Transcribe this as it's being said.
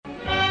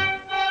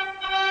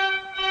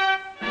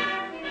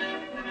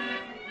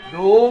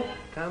Då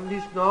kan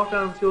vi snart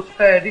anse oss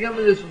färdiga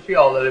med det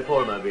sociala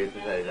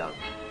reformarbetet här i landet.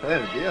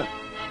 Färdiga?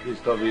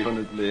 Visst har vi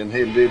hunnit bli en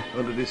hel del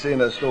under de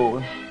senaste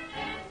åren.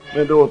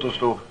 Men det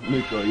återstår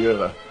mycket att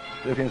göra.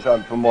 Det finns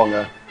allt för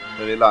många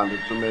här i landet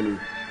som ännu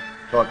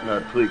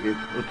saknar trygghet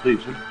och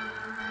trivsel.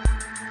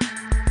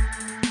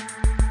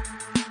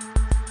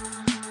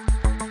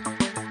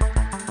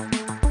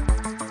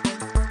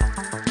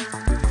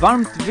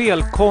 Varmt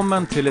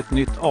välkommen till ett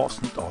nytt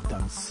avsnitt av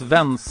Den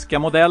svenska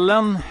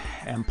modellen.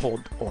 En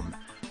podd om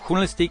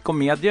journalistik och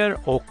medier,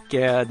 och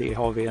det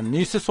har vi en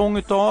ny säsong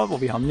utav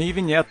och vi har en ny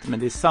vignett, men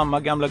det är samma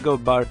gamla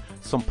gubbar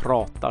som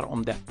pratar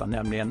om detta,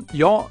 nämligen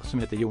jag som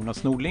heter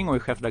Jonas Nordling och är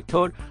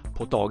chefredaktör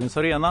på Dagens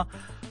Arena,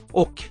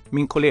 och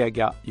min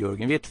kollega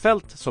Jörgen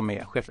Wittfeldt som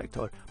är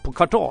chefredaktör på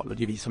Kvartal, och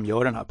det är vi som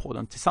gör den här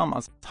podden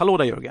tillsammans. Hallå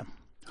där Jörgen.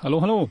 Hallå,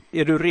 hallå.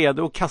 Är du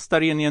redo att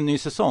kasta in i en ny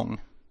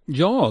säsong?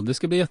 Ja, det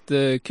ska bli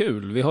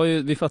jättekul.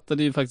 Vi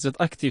fattade ju faktiskt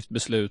ett aktivt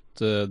beslut.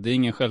 Det är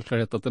ingen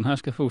självklarhet att den här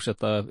ska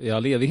fortsätta i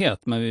all evighet.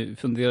 Men vi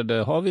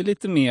funderade, har vi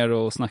lite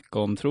mer att snacka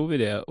om, tror vi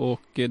det?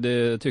 Och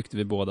det tyckte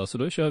vi båda, så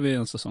då kör vi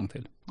en säsong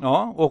till.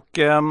 Ja, och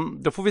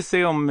då får vi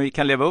se om vi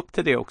kan leva upp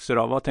till det också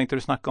då. Vad tänkte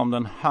du snacka om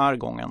den här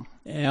gången?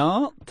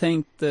 Ja,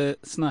 tänkte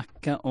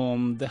snacka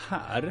om det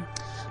här.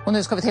 Och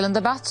nu ska vi till en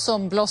debatt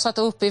som blossat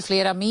upp i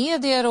flera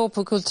medier och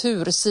på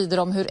kultursidor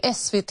om hur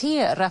SVT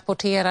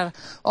rapporterar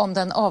om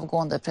den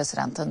avgående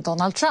presidenten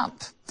Donald Trump.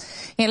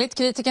 Enligt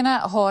kritikerna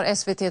har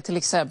SVT till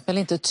exempel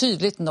inte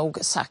tydligt nog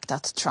sagt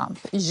att Trump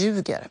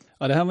ljuger.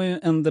 Ja, det här var ju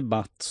en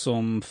debatt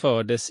som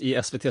fördes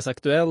i SVT:s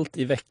Aktuellt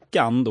i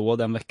veckan då,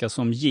 den vecka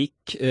som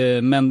gick.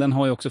 Men den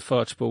har ju också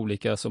förts på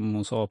olika, som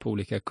hon sa, på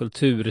olika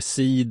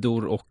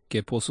kultursidor och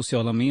på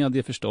sociala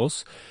medier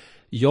förstås.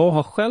 Jag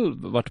har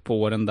själv varit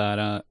på den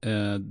där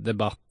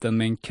debatten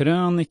med en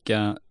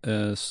krönika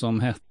som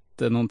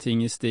hette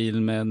någonting i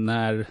stil med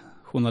när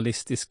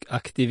journalistisk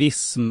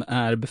aktivism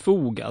är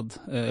befogad,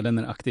 eller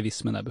när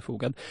aktivismen är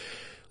befogad.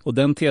 Och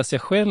den tes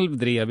jag själv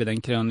drev i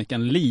den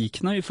krönikan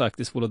liknar ju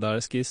faktiskt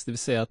Wolodarskis, det vill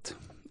säga att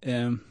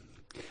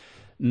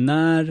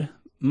när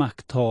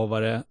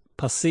makthavare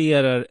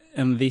passerar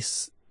en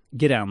viss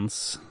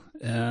gräns,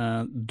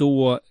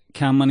 då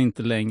kan man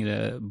inte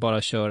längre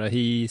bara köra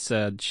he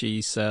said,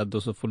 she said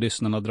och så får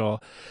lyssnarna dra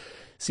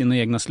sina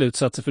egna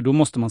slutsatser, för då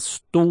måste man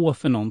stå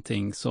för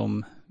någonting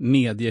som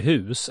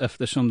mediehus,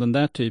 eftersom den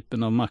där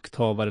typen av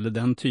makthavare eller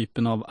den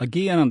typen av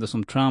agerande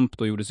som Trump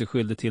då gjorde sig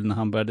skyldig till när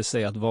han började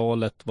säga att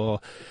valet var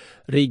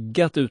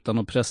riggat utan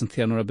att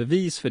presentera några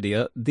bevis för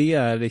det, det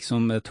är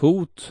liksom ett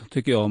hot,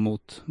 tycker jag,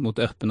 mot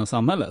det öppna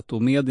samhället,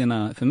 och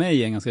medierna för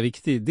mig är en ganska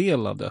viktig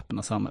del av det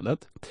öppna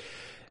samhället.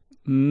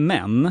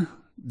 Men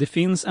det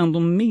finns ändå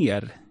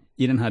mer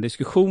i den här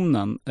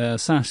diskussionen,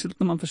 särskilt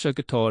när man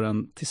försöker ta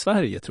den till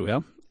Sverige, tror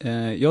jag.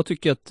 Jag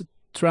tycker att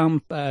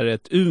Trump är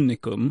ett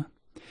unikum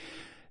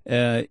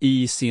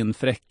i sin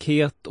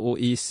fräckhet och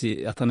i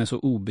att han är så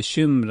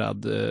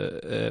obekymrad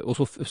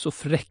och så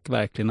fräck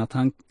verkligen att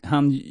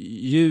han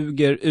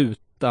ljuger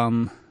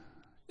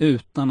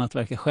utan att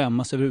verka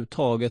skämmas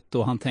överhuvudtaget,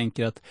 och han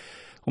tänker att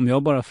om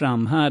jag bara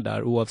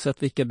framhärdar,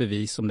 oavsett vilka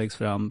bevis som läggs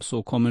fram,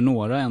 så kommer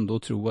några ändå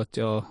tro att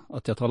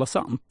jag talar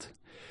sant.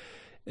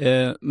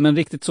 Men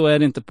riktigt så är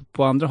det inte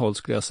på andra håll,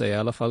 skulle jag säga. I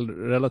alla fall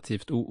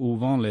relativt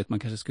ovanligt. Man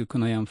kanske skulle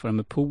kunna jämföra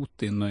med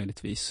Putin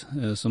möjligtvis,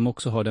 som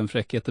också har den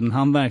fräckheten. Men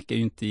han verkar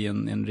ju inte i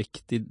en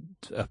riktigt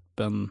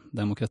öppen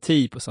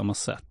demokrati på samma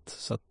sätt.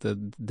 Så att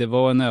det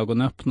var en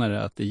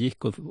ögonöppnare att det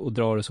gick att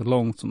dra det så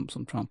långt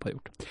som Trump har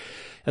gjort.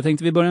 Jag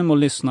tänkte vi börjar med att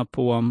lyssna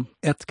på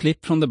ett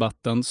klipp från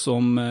debatten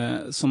som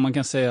man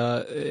kan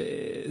säga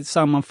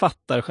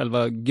sammanfattar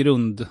själva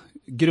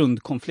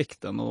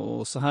grundkonflikten,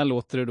 och så här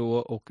låter det då,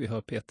 och vi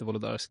hör Peter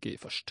Wolodarski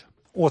först.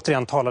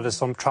 Återigen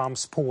talades om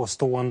Trumps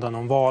påståenden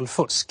om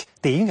valfusk.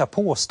 Det är inga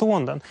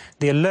påståenden,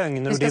 det är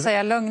lögner. Vi ska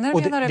säga lögner,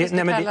 menar du? Vi ska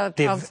kalla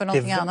Trump för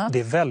någonting annat. Det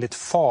är väldigt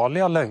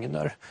farliga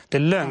lögner. Det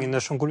är lögner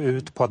som går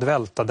ut på att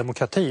välta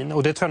demokratin.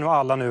 Och det tror jag nog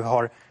alla nu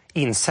har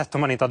insett,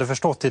 om man inte hade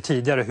förstått det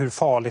tidigare, hur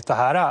farligt det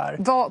här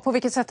är. På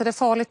vilket sätt är det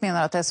farligt,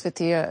 menar att SVT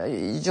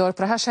gör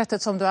på det här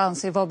sättet som du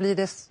anser? Vad blir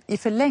det i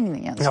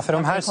förlängningen? Ja, för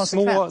de här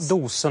små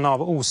doserna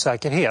av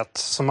osäkerhet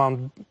som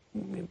man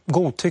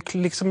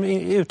godtyckligt, liksom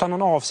utan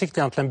någon avsikt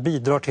egentligen,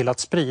 bidrar till att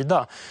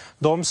sprida,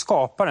 de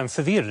skapar en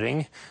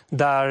förvirring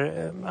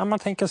där man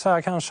tänker så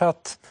här kanske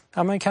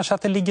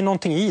att det ligger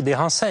någonting i det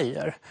han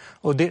säger,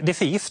 och det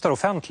förgiftar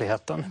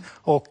offentligheten.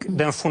 Och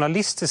den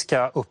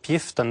journalistiska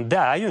uppgiften, det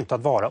är ju inte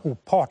att vara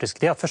opartisk,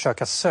 det är att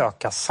försöka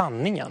söka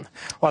sanningen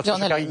och att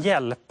försöka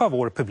hjälpa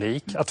vår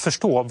publik att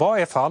förstå vad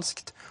är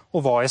falskt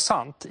och vad är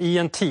sant i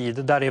en tid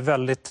där det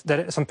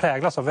är som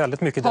präglas av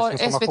väldigt mycket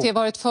desinformation. Har SVT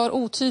varit för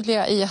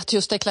otydliga i att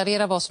just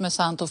deklarera vad som är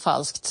sant och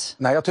falskt?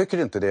 Nej, jag tycker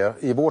inte det.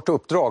 I vårt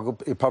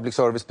uppdrag, i public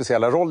service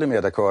speciella roll i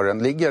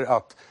mediekören, ligger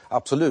att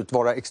absolut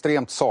vara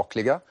extremt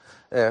sakliga,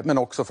 men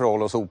också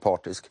förhålla oss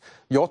opartisk.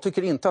 Jag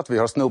tycker inte att vi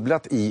har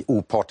snubblat i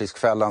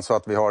opartiskfällan så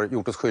att vi har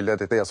gjort oss skyldiga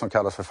till det som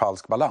kallas för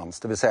falsk balans.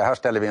 Det vill säga här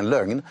ställer vi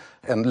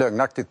en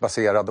lögnaktigt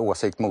baserad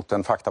åsikt mot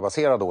en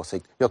faktabaserad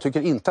åsikt. Jag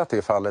tycker inte att det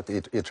är fallet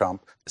i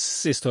Trump.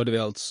 Sist hörde vi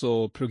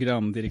alltså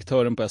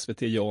programdirektören på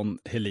SVT, Jan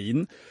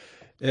Helin.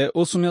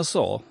 Och som jag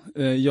sa,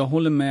 jag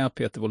håller med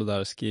Peter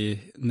Wolodarski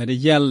när det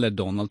gäller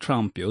Donald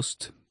Trump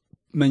just.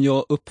 Men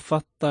jag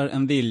uppfattar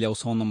en vilja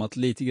hos honom att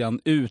lite grann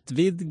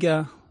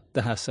utvidga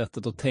det här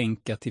sättet att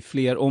tänka till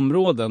fler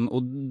områden.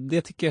 Och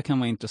det tycker jag kan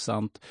vara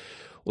intressant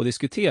att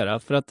diskutera.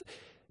 För att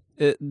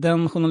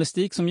den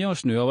journalistik som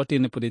görs nu, jag har varit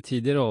inne på det i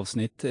tidigare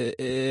avsnitt,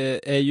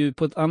 är ju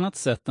på ett annat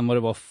sätt än vad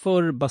det var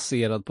förr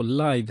baserad på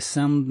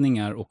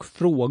livesändningar och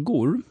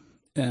frågor.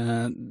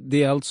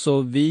 Det är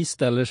alltså vi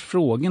ställer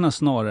frågorna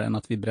snarare än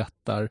att vi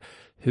berättar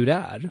hur det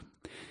är.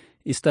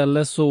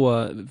 Istället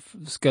så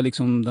ska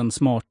liksom den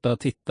smarta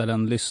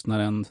tittaren,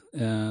 lyssnaren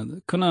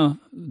kunna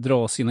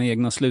dra sina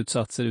egna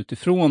slutsatser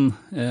utifrån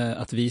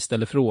att vi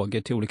ställer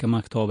frågor till olika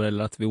makthavare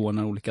eller att vi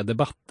ordnar olika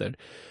debatter.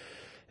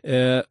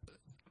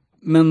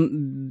 Men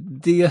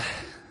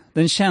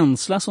den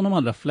känsla som de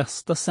allra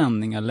flesta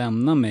sändningar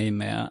lämnar mig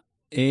med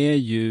är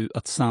ju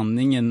att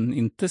sanningen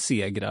inte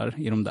segrar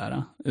i de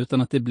där,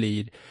 utan att det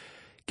blir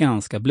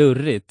ganska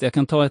blurrigt. Jag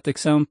kan ta ett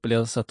exempel.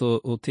 Jag satt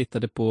och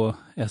tittade på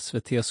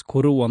SVT:s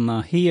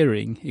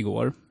corona-hearing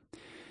igår.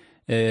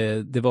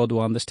 Det var då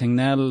Anders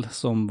Tegnell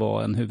som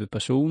var en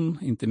huvudperson,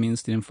 inte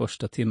minst i den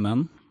första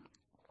timmen.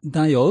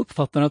 Där jag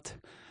uppfattar att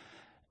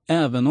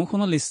även om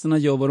journalisterna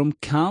gör vad de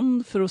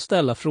kan för att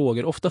ställa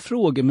frågor, ofta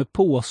frågor med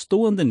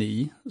påståenden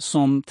i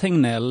som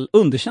Tegnell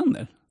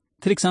underkänner.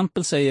 Till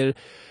exempel säger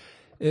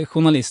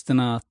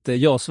journalisterna att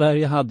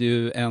Sverige hade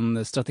ju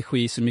en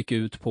strategi som gick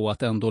ut på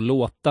att ändå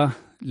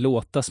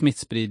låta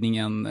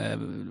smittspridningen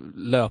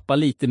löpa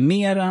lite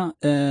mera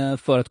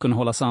för att kunna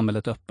hålla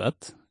samhället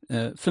öppet.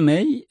 För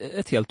mig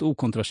ett helt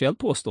okontroversiellt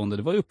påstående.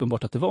 Det var ju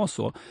uppenbart att det var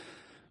så.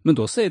 Men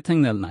då säger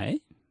Tegnell nej,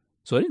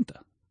 så är det inte.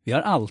 Vi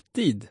har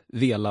alltid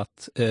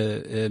velat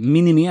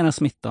minimera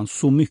smittan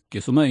så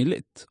mycket som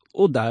möjligt.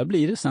 Och där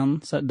blir det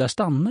sen, där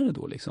stannar det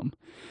då liksom.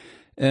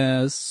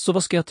 Så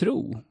vad ska jag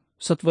tro?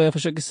 Så att vad jag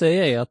försöker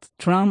säga är att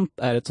Trump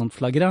är ett sånt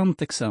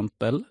flagrant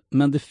exempel,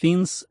 men det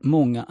finns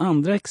många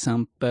andra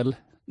exempel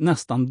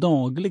nästan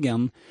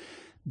dagligen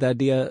där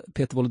det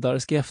Peter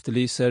Wolodarski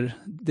efterlyser,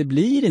 det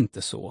blir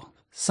inte så.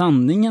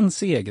 Sanningen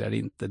segrar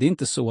inte. Det är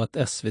inte så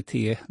att SVT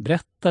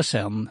berättar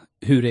sen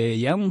hur det är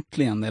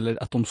egentligen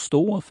eller att de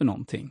står för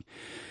någonting.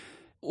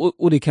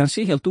 Och det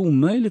kanske är helt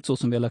omöjligt så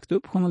som vi har lagt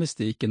upp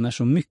journalistiken när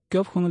så mycket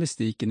av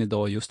journalistiken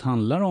idag just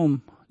handlar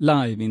om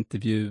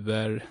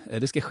liveintervjuer,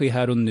 det ska ske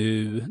här och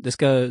nu, det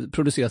ska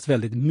produceras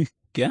väldigt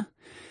mycket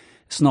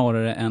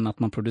snarare än att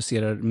man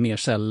producerar mer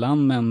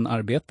sällan men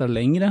arbetar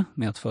längre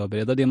med att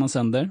förbereda det man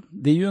sänder.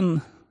 Det är ju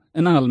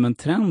en allmän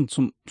trend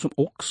som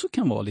också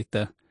kan vara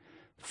lite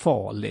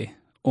farlig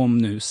om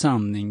nu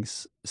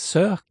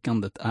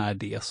sanningssökandet är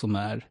det som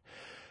är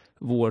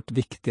vårt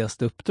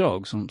viktigaste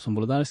uppdrag som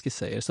Wolodarski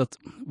säger. Så att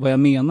vad jag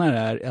menar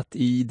är att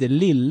i det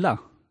lilla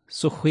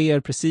så sker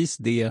precis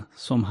det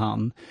som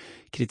han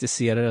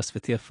kritiserar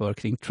SVT för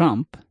kring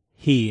Trump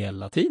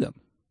hela tiden.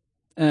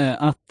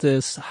 Att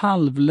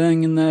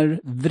halvlögner,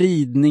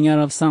 vridningar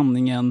av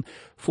sanningen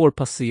får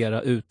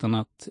passera utan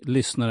att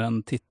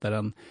lyssnaren,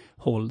 tittaren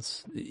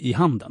hålls i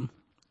handen.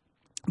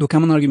 Då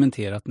kan man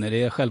argumentera att när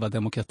det är själva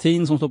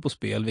demokratin som står på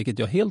spel, vilket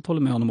jag helt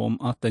håller med honom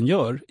om att den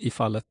gör i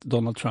fallet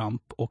Donald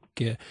Trump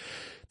och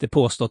det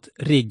påstått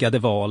riggade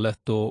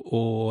valet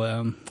och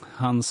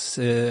hans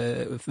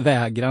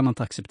vägran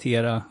att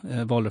acceptera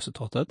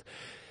valresultatet.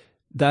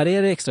 Där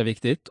är det extra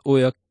viktigt och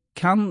jag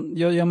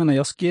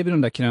skrev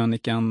den där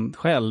krönikan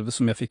själv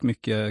som jag fick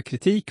mycket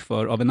kritik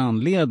för av en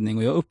anledning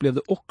och jag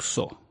upplevde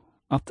också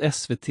att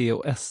SVT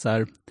och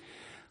SR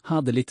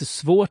hade lite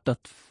svårt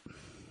att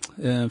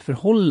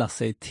förhålla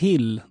sig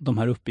till de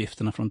här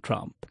uppgifterna från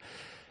Trump.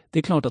 Det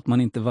är klart att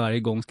man inte varje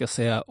gång ska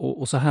säga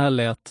och så här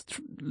lät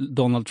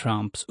Donald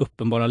Trumps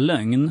uppenbara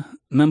lögn,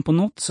 men på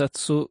något sätt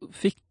så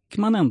fick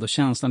man ändå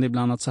känslan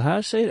ibland att så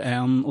här säger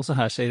en och så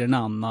här säger en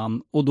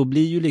annan och då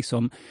blir ju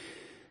liksom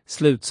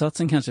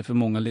slutsatsen kanske för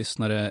många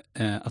lyssnare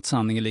att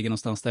sanningen ligger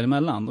någonstans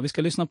däremellan. Och vi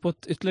ska lyssna på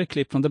ett ytterligare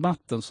klipp från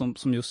debatten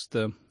som just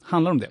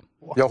handlar om det.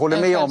 Jag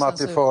håller med om att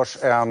det förs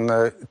en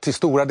till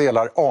stora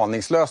delar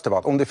aningslös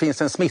debatt. Om det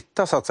finns en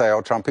smitta så att säga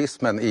av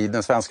trumpismen i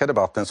den svenska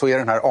debatten så är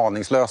den här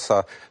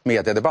aningslösa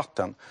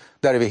mediedebatten.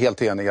 Där är vi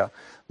helt eniga.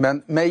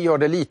 Men mig gör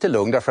det lite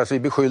lugn därför att vi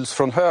beskylls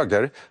från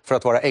höger för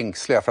att vara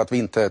ängsliga för att vi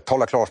inte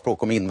talar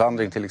klarspråk om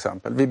invandring till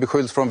exempel. Vi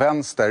beskylls från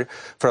vänster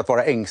för att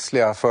vara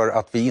ängsliga för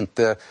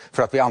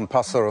att vi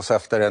anpassar oss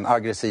efter en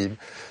aggressiv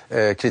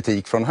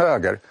kritik från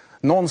höger.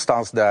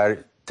 Någonstans där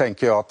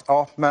tänker jag att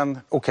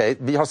okej,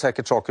 vi har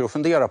säkert saker att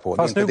fundera på.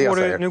 Fast det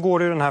är inte nu går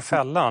du i den här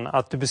fällan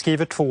att du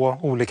beskriver två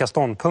olika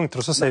ståndpunkter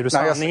och så säger du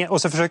sanningen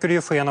och så försöker du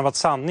ju få igenom att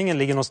sanningen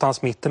ligger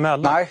någonstans mitt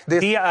emellan. Nej,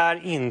 det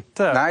är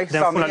inte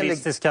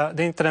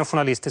den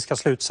journalistiska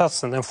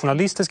slutsatsen. Den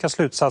journalistiska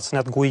slutsatsen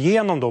är att gå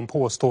igenom de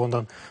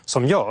påståenden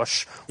som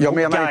görs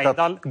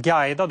och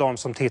guida de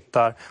som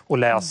tittar och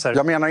läser.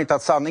 Jag menar inte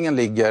att sanningen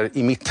ligger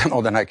i mitten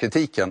av den här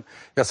kritiken.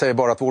 Jag säger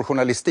bara att vår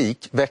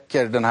journalistik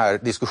väcker den här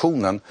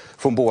diskussionen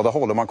från båda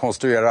håll och man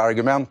konstruerar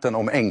argumenten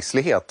om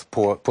ängslighet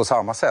på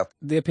samma sätt.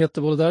 Det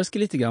Peter Wolodarski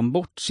lite grann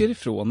bortser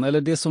ifrån,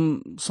 eller det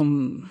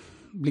som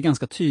blir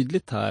ganska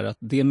tydligt här, att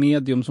det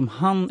medium som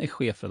han är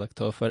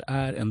chefredaktör för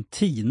är en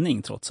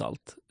tidning trots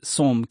allt,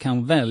 som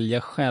kan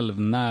välja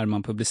själv när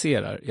man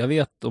publicerar. Jag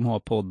vet att de har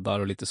poddar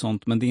och lite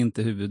sånt, men det är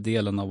inte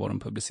huvuddelen av vad de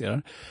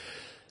publicerar.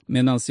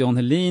 Medan Jan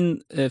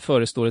Helin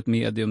förestår ett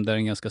medium där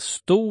en ganska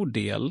stor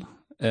del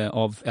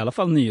av i alla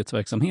fall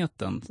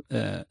nyhetsverksamheten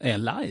är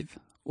live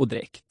och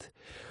direkt.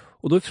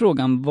 Och då är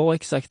frågan, vad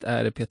exakt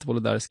är det Peter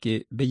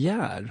Wolodarski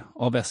begär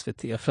av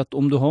SVT? För att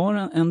om du har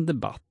en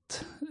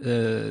debatt,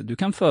 du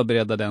kan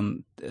förbereda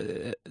den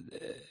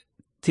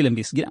till en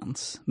viss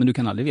gräns, men du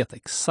kan aldrig veta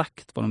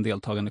exakt vad de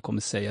deltagande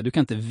kommer säga. Du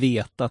kan inte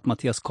veta att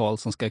Mattias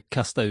Karlsson ska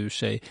kasta ur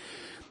sig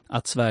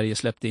att Sverige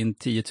släppte in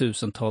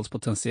 10-tusentals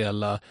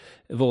potentiella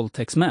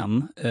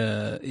våldtäktsmän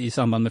i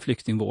samband med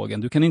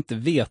flyktingvågen. Du kan inte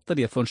veta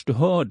det förrän du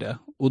hör det.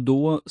 Och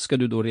då ska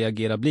du då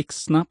reagera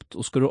blixtsnabbt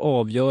och ska du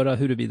avgöra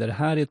huruvida det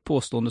här är ett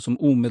påstående som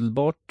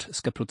omedelbart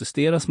ska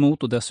protesteras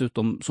mot och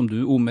dessutom som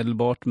du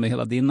omedelbart med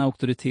hela din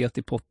auktoritet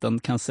i potten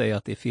kan säga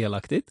att det är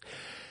felaktigt.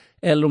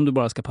 Eller om du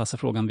bara ska passa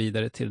frågan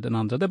vidare till den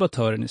andra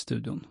debattören i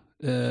studion.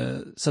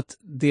 Så att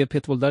det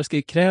Peter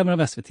Wolodarski kräver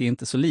av SVT är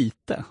inte så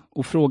lite.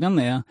 Och frågan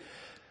är,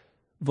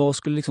 vad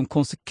skulle liksom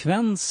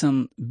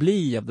konsekvensen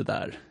bli av det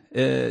där?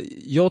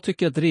 Jag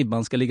tycker att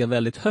ribban ska ligga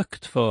väldigt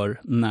högt för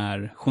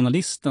när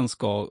journalisten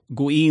ska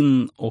gå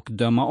in och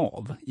döma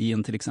av i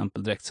en till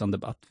exempel direktsänd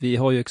debatt. Vi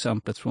har ju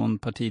exemplet från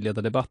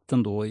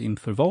partiledardebatten då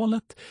inför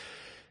valet,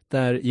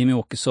 där Jimmy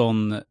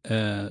Åkesson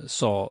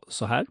sa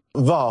så här.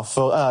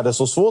 Varför är det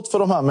så svårt för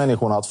de här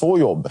människorna att få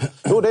jobb?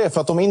 Jo, det är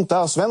för att de inte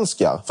är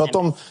svenskar. För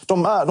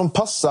att de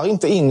passar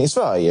inte in i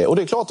Sverige. Och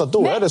det är klart att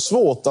då är det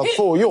svårt att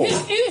få jobb.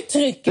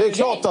 Det är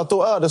klart att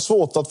då är det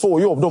svårt att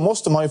få jobb. Då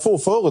måste man ju få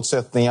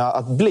förutsättningar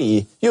att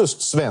bli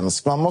just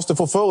svensk. Man måste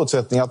få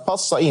förutsättningar att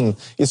passa in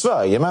i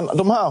Sverige. Men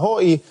de här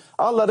har i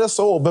alla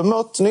dessa år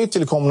bemött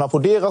nytillkomna på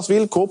deras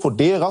villkor, på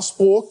deras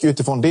språk,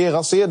 utifrån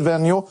deras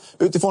sedvänjor,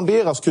 utifrån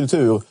deras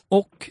kultur.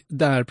 Och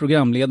där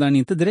programledaren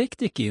inte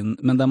direkt gick in,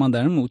 men där man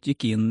däremot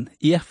gick in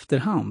i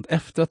efterhand,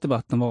 efter att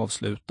debatten var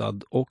avslutad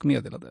och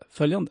meddelade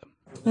följande.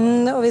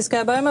 Och vi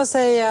ska börja med att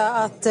säga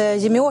att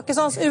Jimmy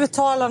Åkessons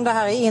uttalande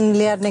här i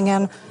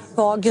inledningen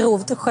var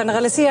grovt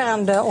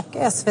generaliserande och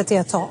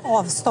SVT tar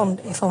avstånd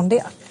ifrån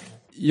det.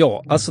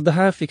 Ja, alltså det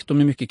här fick de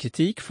ju mycket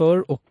kritik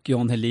för och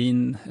Jan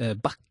Helin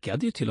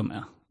backade ju till och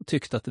med och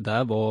tyckte att det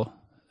där var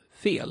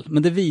fel.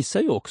 Men det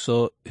visar ju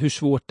också hur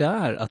svårt det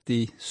är att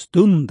i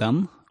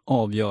stunden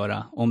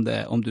avgöra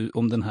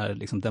om den här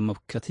liksom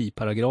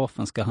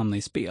demokratiparagrafen ska hamna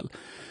i spel.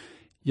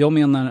 Jag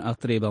menar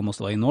att ribban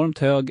måste vara enormt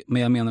hög,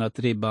 men jag menar att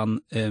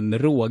ribban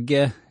med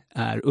råge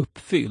är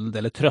uppfylld,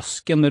 eller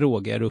tröskeln med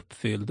råge är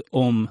uppfylld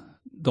om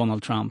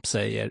Donald Trump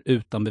säger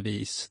utan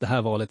bevis, det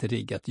här valet är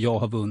riggat, jag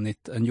har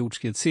vunnit en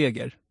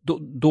jordskredsseger.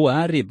 Då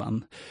är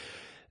ribban,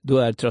 då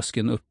är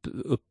tröskeln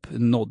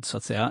uppnådd så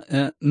att säga.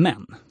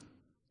 Men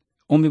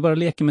om vi bara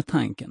leker med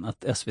tanken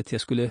att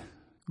SVT skulle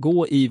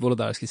gå i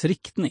Wolodarskis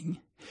riktning,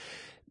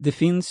 det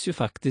finns ju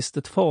faktiskt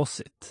ett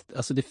facit.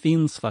 Alltså det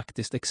finns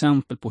faktiskt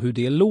exempel på hur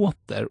det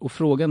låter och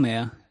frågan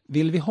är,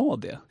 vill vi ha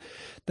det?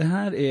 Det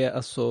här är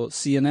alltså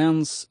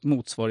CNNs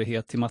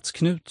motsvarighet till Mats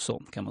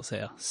Knutsson kan man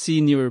säga.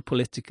 Senior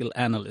Political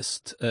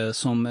Analyst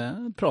som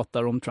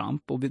pratar om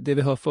Trump. Och det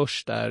vi hör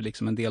först är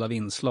liksom en del av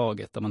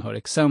inslaget där man hör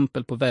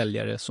exempel på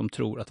väljare som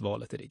tror att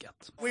valet är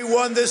riggat. We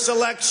won this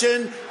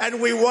election and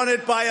we won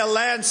it by a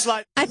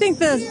landslide. I think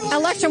the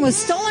election was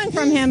stolen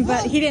from him,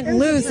 but he didn't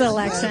lose the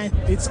election.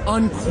 It's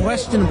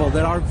unquestionable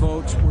that our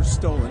votes were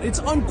stolen. It's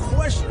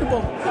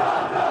unquestionable.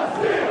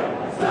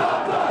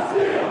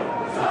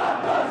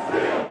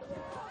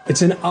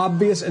 It's an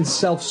obvious and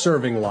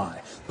self-serving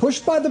lie,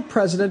 pushed by the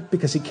president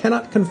because he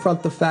cannot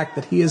confront the fact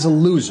that he is a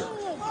loser.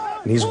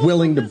 And he's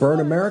willing to burn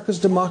America's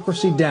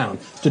democracy down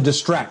to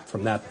distract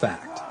from that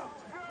fact.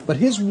 But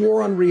his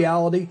war on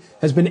reality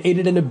has been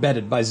aided and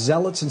abetted by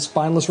zealots and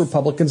spineless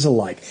Republicans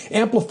alike,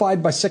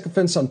 amplified by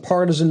sycophants on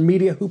partisan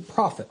media who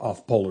profit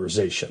off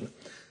polarization.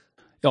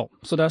 Ja,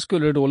 så där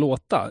skulle det då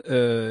låta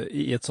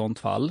i ett sånt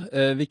fall.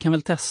 Vi kan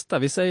väl testa.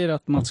 Vi säger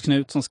att Mats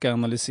Knutsson ska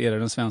analysera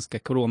den svenska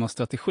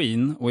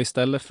coronastrategin och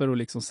istället för att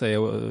liksom säga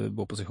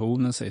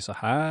oppositionen säger så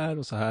här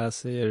och så här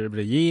säger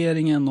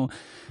regeringen och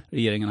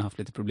regeringen har haft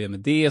lite problem med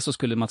det, så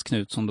skulle Mats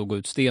Knutsson då gå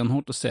ut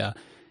stenhårt och säga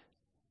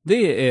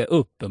Det är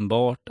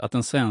uppenbart att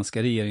den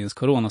svenska regeringens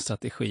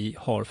coronastrategi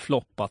har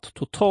floppat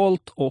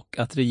totalt och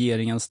att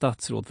regeringens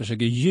statsråd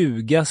försöker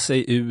ljuga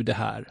sig ur det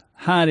här.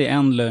 Här är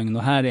en lögn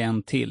och här är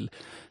en till.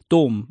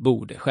 De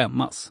borde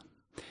skämmas.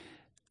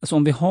 Alltså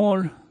om vi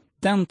har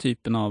den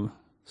typen av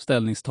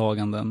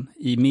ställningstaganden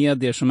i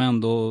medier som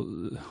ändå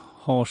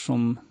har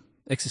som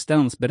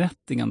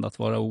existensberättigande att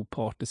vara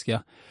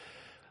opartiska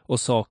och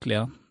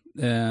sakliga.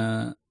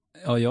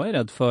 Jag är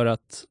rädd för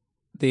att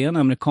det är en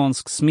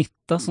amerikansk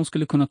smitta som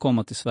skulle kunna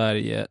komma till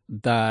Sverige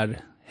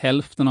där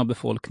hälften av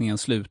befolkningen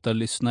slutar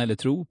lyssna eller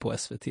tro på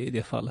SVT i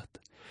det fallet.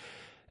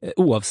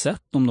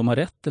 Oavsett om de har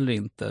rätt eller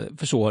inte.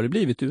 För så har det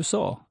blivit i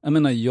USA. Jag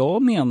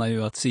menar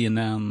ju att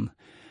CNN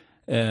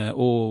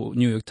och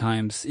New York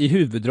Times i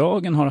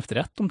huvuddragen har haft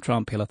rätt om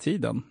Trump hela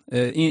tiden.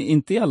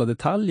 Inte i alla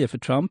detaljer, för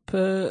Trump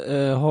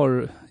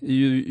har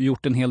ju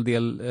gjort en hel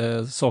del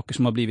saker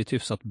som har blivit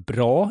hyfsat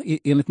bra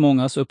enligt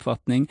mångas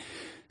uppfattning,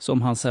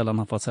 som han sällan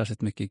har fått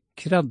särskilt mycket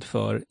cred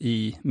för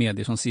i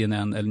medier som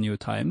CNN eller New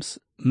York Times.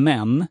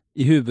 Men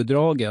i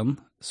huvuddragen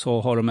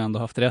så har de ändå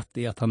haft rätt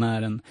i att han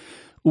är en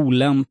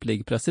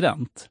olämplig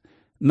president.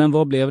 Men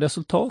vad blev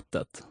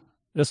resultatet?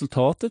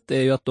 Resultatet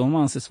är ju att de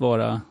anses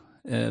vara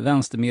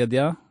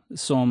vänstermedia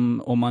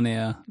som, om man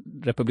är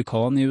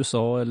republikan i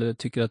USA eller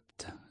tycker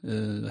att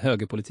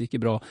högerpolitik är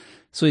bra,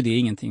 så är det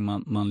ingenting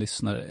man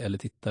lyssnar eller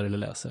tittar eller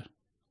läser.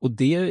 Och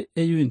det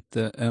är ju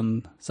inte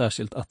en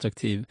särskilt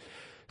attraktiv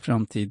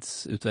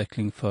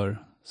framtidsutveckling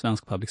för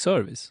svensk public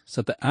service.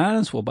 Så att det är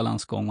en svår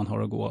balansgång man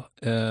har att gå.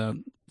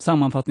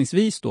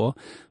 Sammanfattningsvis då,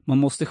 man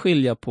måste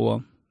skilja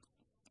på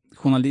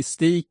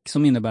journalistik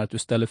som innebär att du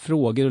ställer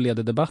frågor och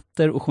leder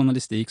debatter, och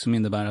journalistik som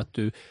innebär att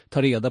du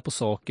tar reda på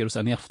saker och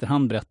sen i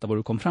efterhand berättar vad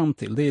du kom fram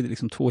till. Det är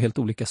liksom två helt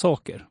olika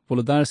saker.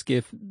 Wolodarski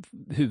är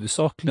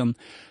huvudsakligen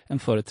en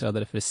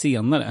företrädare för det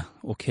senare,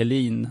 och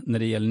Helin, när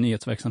det gäller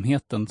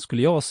nyhetsverksamheten,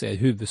 skulle jag säga i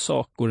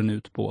huvudsak går den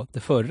ut på det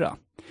förra.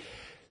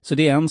 Så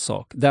det är en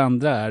sak. Det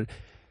andra är,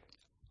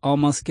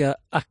 man ska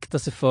akta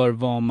sig för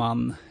vad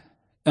man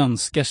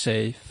önskar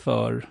sig,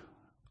 för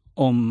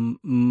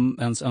om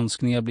ens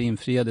önskningar blir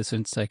infriade så är det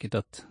inte säkert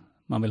att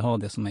man vill ha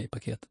det som är i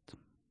paketet.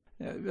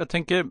 Jag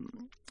tänker,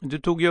 du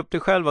tog ju upp det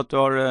själv att du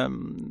har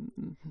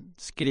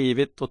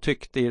skrivit och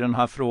tyckt i den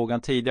här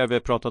frågan tidigare. Vi har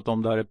pratat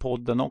om det här i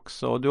podden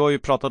också. Du har ju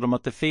pratat om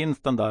att det finns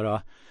den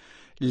där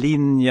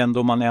linjen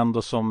då man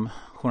ändå som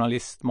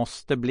journalist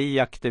måste bli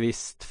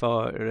aktivist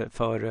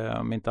för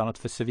om inte annat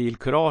för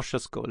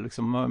civilkuragets skull.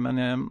 Liksom,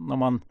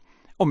 men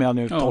om jag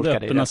nu tolkar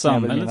det rätt, jag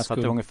vill minnas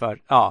att det är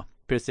ungefär, ja,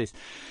 precis.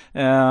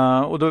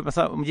 Och då,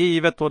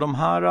 givet då de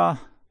här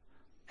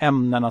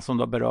ämnena som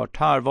du har berört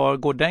här, var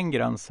går den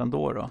gränsen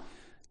då?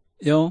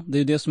 Ja, det är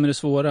ju det som är det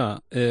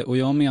svåra. Och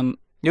jag menar...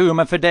 Jo,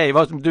 men för dig,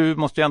 du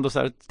måste ju ändå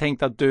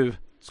tänkt att du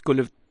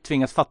skulle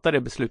tvingas fatta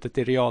det beslutet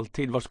i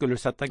realtid. Var skulle du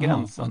sätta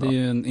gränsen? Det är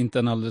ju inte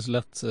en alldeles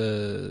lätt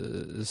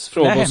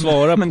fråga att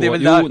svara men på.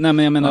 Det är men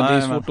jag menar, det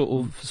är svårt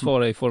att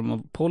svara i form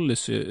av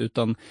policy,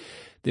 utan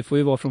det får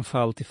ju vara från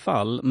fall till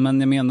fall.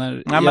 Men jag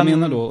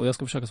menar då, och jag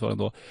ska försöka svara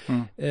då,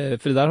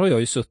 för det där har jag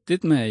ju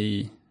suttit med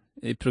i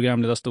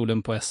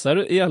programledarstolen på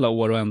SR i alla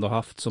år och ändå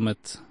haft som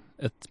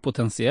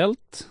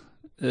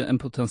en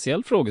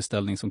potentiell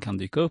frågeställning som kan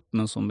dyka upp,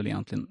 men som väl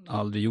egentligen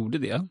aldrig gjorde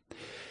det.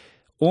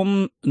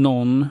 Om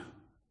någon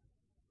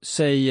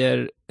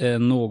säger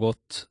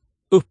något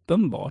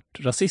uppenbart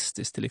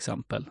rasistiskt till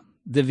exempel,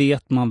 det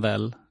vet man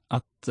väl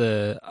att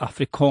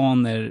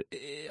afrikaner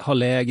har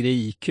lägre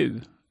IQ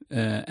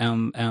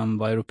än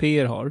vad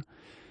europeer har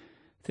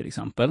till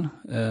exempel.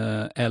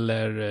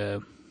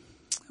 Eller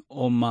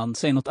om man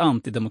säger något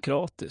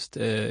antidemokratiskt.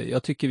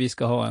 Jag tycker vi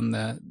ska ha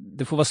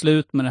det får vara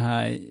slut med det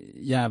här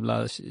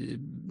jävla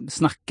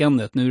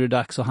snackandet. Nu är det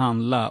dags att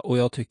handla, och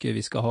jag tycker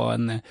vi ska ha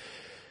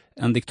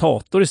en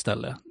diktator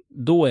istället.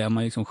 Då är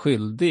man liksom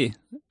skyldig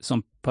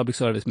som public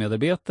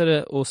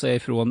service-medarbetare och säga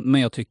ifrån,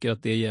 men jag tycker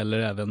att det gäller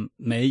även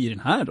mig i den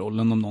här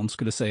rollen om någon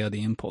skulle säga det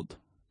i en podd,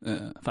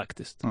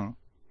 faktiskt. Mm.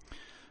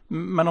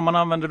 Men om man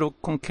använder då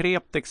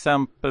konkret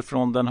exempel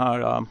från den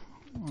här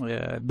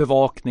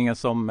bevakningen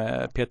som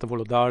Peter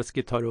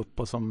Wolodarski tar upp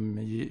och som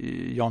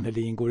Jan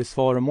Helin går i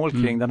svaromål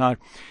kring, den här,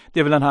 det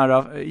är väl den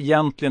här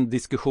egentligen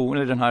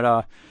diskussionen, den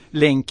här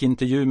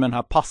länkintervjun med den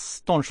här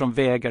pastorn som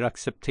vägrar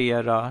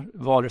acceptera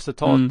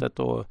valresultatet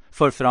och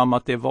för fram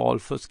att det är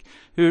valfusk.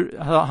 Hur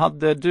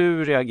hade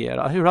du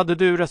reagerat? Hur hade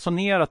du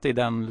resonerat i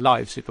den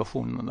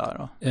live-situationen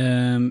där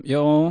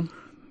då?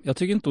 Jag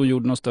tycker inte hon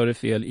gjorde något större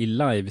fel i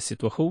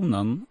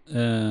live-situationen.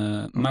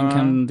 Man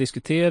kan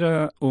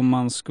diskutera om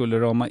man skulle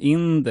rama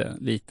in det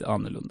lite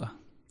annorlunda.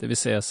 Det vill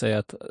säga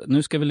att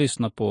nu ska vi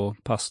lyssna på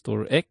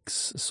pastor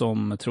X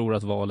som tror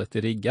att valet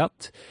är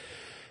riggat.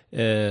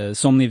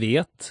 Som ni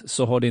vet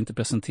så har det inte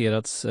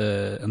presenterats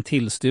en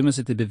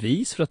tillstymmelse till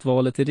bevis för att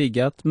valet är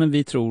riggat, men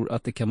vi tror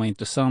att det kan vara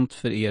intressant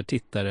för er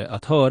tittare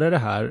att höra det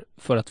här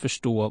för att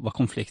förstå vad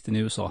konflikten i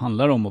USA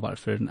handlar om och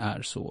varför den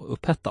är så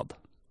upphettad.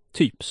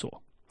 Typ så.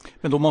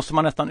 Men då måste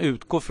man nästan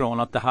utgå från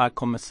att här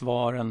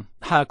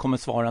kommer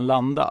svaren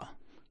landa.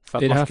 För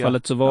att i det här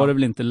fallet så var det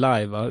väl inte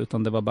live, va?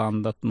 Utan det var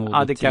bandat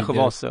något det kanske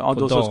var så. Ja,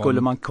 då så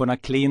skulle man kunna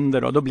klinda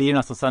då. Då blir det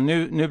nästan så här,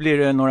 nu blir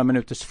det några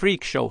minuters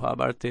freakshow här.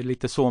 Va? Det är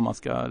lite så man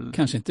ska...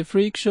 Kanske inte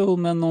freakshow,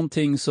 men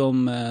någonting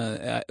som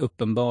är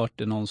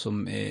uppenbart är någon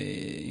som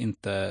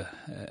inte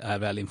är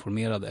väl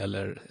informerad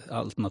eller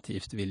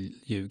alternativt vill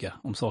ljuga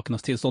om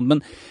sakernas tillstånd.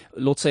 Men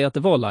låt säga att det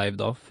var live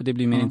då, för det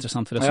blir mer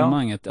intressant för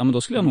resonemanget. Ja, men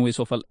då skulle jag nog i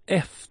så fall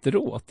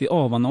efteråt i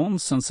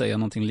avannonsen säga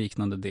någonting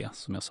liknande det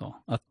som jag sa.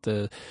 Att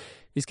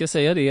vi ska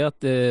säga det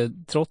att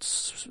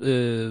trots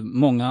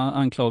många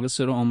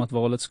anklagelser om att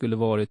valet skulle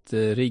varit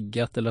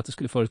riggat eller att det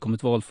skulle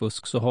förekommit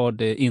valfusk, så har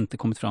det inte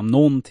kommit fram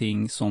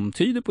någonting som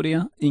tyder på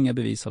det. Inga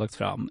bevis har lagt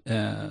fram.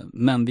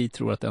 Men vi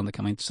tror att det ändå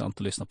kan vara intressant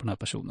att lyssna på den här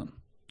personen.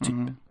 Typ.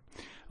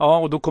 Ja,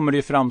 och då kommer det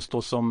ju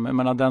framstå som, jag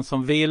menar, den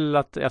som vill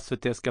att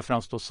SVT ska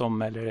framstå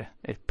som, eller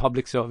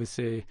public service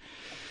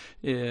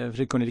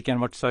det kunde lika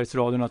gärna varit Sveriges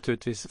Radio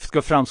naturligtvis,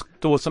 ska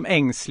framstå som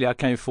ängsliga,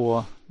 kan ju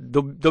få,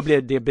 då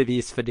blir det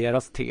bevis för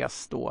deras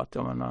tes då, att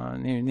jag menar,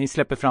 ni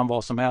släpper fram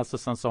vad som helst och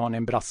sen så har ni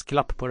en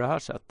brasklapp på det här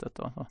sättet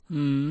då.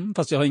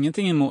 Fast jag har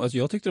ingenting emot, alltså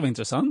jag tyckte det var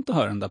intressant att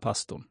höra den där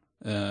pastorn,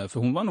 för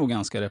hon var nog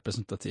ganska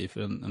representativ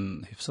för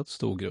en hyfsat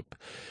stor grupp.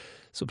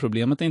 Så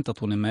problemet är inte att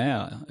hon är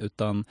med,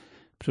 utan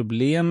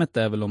problemet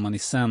är väl om man i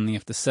sändning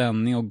efter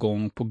sändning och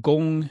gång på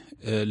gång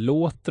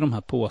låter de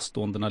här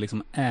påståendena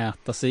liksom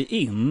äta sig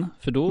in.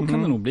 För då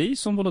kan det nog bli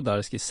som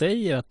Wolodarski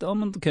säger, att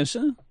men då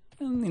kanske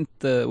en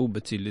inte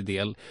obetydlig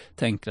del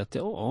tänker att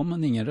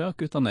men ingen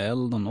rök utan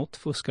eld och något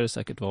fuskar det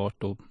säkert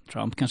vart och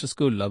Trump kanske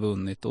skulle ha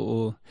vunnit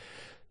och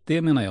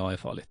det menar jag är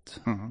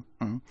farligt.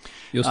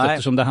 Just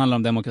eftersom det handlar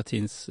om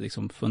demokratins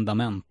liksom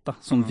fundamenta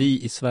som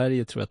vi i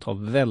Sverige tror jag tar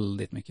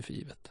väldigt mycket för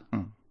givet.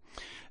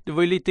 Du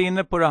var ju lite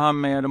inne på det här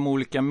med de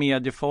olika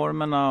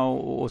medieformerna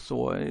och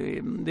så.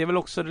 Det är väl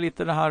också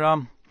lite det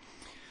här,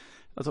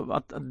 alltså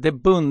att det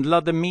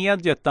bundlade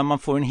mediet där man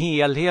får en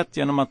helhet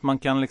genom att man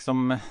kan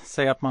liksom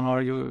säga att man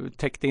har ju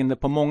täckt in det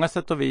på många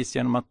sätt och vis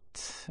genom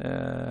att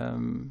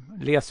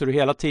läser du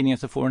hela tidningen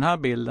så får du den här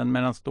bilden,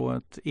 medan då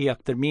ett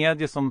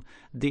etermedie som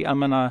det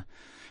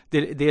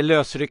är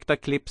lösryckta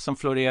klipp som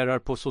florerar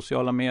på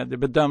sociala medier,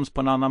 bedöms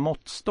på en annan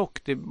måttstock.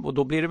 Och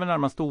då blir det väl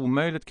närmast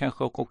omöjligt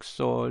kanske att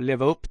också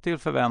leva upp till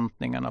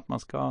förväntningarna att man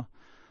ska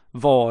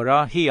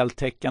vara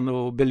heltäckande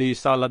och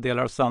belysa alla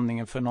delar av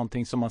sanningen för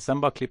någonting som man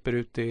sen bara klipper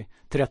ut i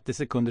 30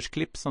 sekunders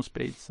klipp som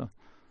sprids.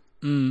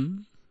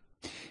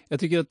 Jag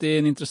tycker att det är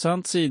en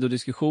intressant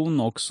sidodiskussion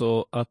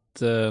också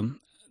att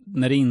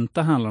när det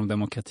inte handlar om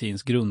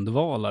demokratins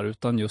grundvalar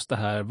utan just det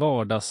här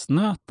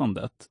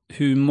vardagsnötandet.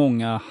 Hur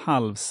många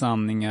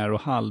halvsanningar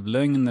och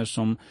halvlögner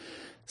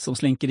som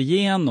slänker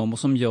igenom och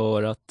som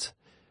gör att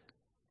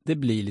det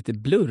blir lite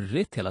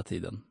blurrigt hela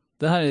tiden.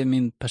 Det här är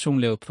min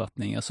personliga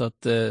uppfattning. Alltså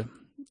att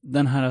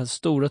den här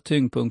stora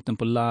tyngdpunkten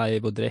på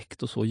live och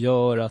direkt och så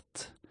gör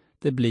att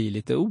det blir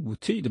lite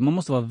otydligt. Man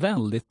måste vara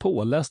väldigt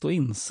påläst och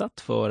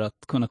insatt för att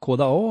kunna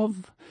koda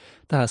av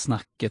det här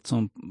snacket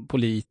som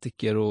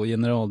politiker och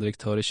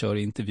generaldirektörer kör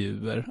i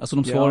intervjuer. Alltså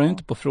de svarar ju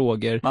inte på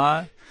frågor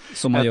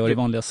som man gör i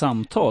vanliga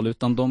samtal,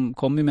 utan de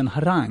kommer med en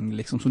harang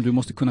liksom, som du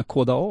måste kunna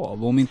koda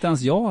av. Och om inte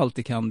ens jag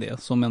alltid kan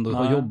det, som ändå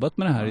har jobbat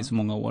med det här i så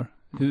många år.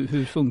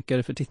 Hur funkar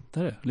det för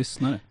tittare,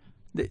 lyssnare?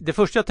 Det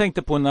första jag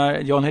tänkte på när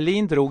Jan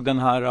Helin drog den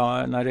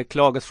här, när det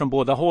klagas från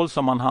båda håll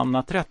som man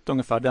hamnat rätt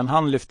ungefär, den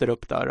han lyfter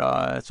upp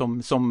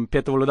där, som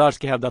Peter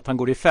Wolodarski hävdar att han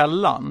går i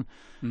fällan.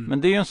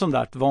 Men det är ju en sån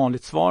där ett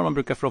vanligt svar man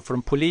brukar få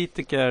från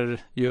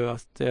politiker, ju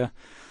att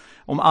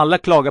om alla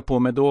klagar på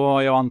mig, då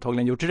har jag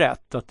antagligen gjort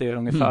rätt, att det är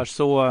ungefär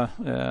så.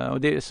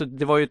 Och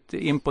det var ju ett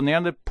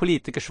imponerande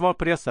politikersvar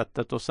på det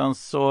sättet. Och sen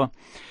så,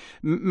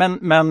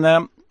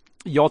 men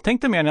jag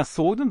tänkte mer när jag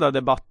såg den där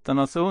debatten,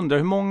 alltså undrar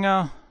hur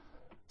många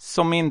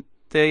som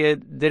inte är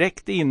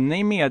direkt inne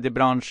i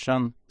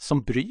mediebranschen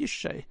som bryr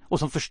sig och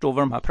som förstår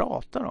vad de här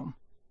pratar om.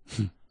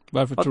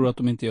 Varför tror du att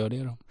de inte gör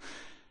det då?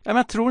 Ja, men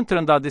jag tror inte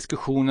den där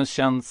diskussionen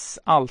känns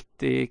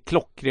alltid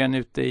klockren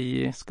ute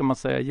i, ska man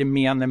säga,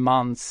 gemene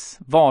mans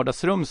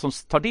vardagsrum som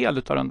tar del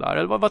av den där.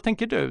 Eller vad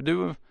tänker du?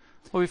 Du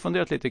har ju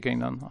funderat lite kring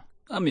den.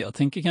 Ja, men jag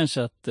tänker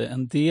kanske att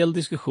en del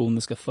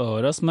diskussioner ska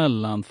föras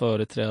mellan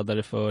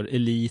företrädare för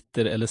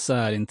eliter eller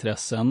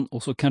särintressen,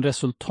 och så kan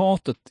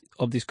resultatet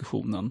av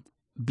diskussionen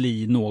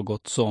bli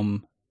något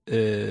som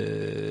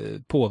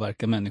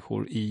påverkar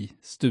människor i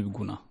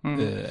stugorna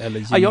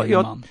eller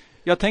gemene man.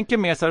 Jag tänker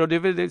mer så här, och det är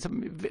väl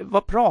liksom,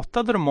 vad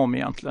pratade de om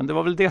egentligen? Det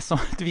var väl det som,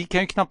 vi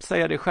kan ju knappt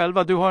säga det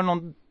själva. Du har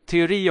någon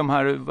teori om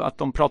här att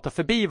de pratar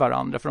förbi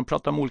varandra för de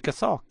pratar om olika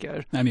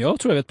saker. Nej, men jag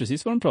tror jag vet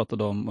precis vad de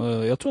pratade om.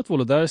 Jag tror att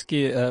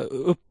Wolodarski är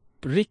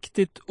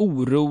uppriktigt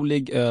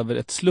orolig över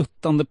ett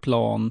sluttande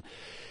plan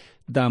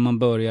där man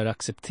börjar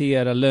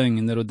acceptera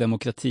lögner och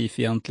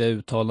demokratifientliga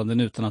uttalanden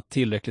utan att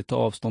tillräckligt ta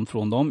avstånd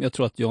från dem. Jag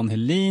tror att Jan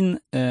Helin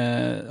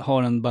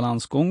har en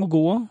balansgång att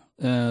gå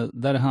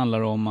där det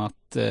handlar om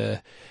att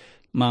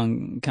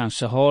man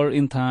kanske har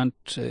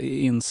internt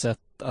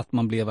insett att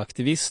man blev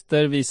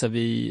aktivister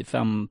visavi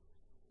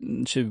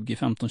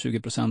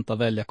 15-20% av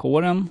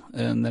väljarkåren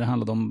när det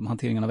handlade om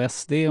hanteringen av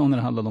SD och när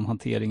det handlade om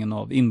hanteringen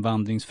av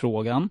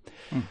invandringsfrågan.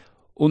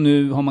 Och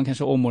nu har man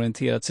kanske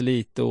omorienterat sig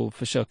lite och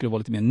försöker vara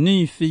lite mer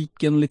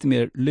nyfiken, lite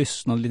mer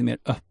lyssnande, lite mer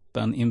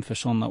öppen inför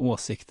sådana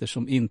åsikter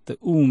som inte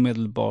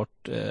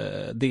omedelbart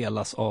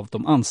delas av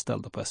de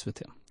anställda på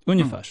SVT.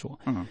 Ungefär så.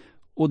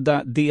 Och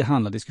det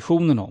handlar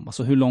diskussionen om.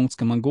 Alltså hur långt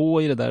ska man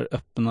gå i det där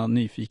öppna,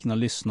 nyfikna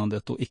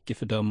lyssnandet och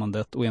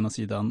icke-fördömandet å ena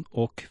sidan.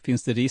 Och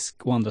finns det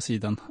risk å andra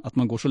sidan att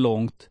man går så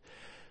långt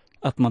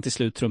att man till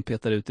slut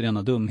trumpetar ut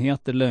rena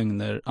dumheter,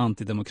 lögner,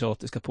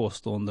 antidemokratiska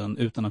påståenden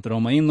utan att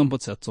rama in dem på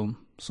ett sätt som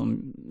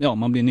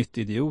man blir en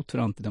nyttig idiot för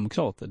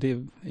antidemokrater. Det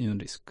är ju en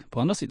risk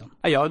på andra sidan.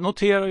 Jag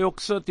noterar ju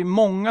också att det är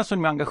många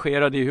som är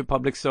engagerade i hur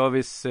public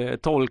service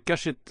tolkar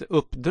sitt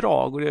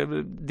uppdrag. Och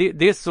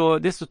det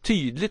är så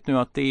tydligt nu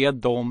att det är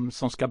de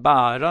som ska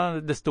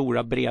bära det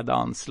stora breda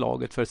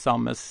anslaget för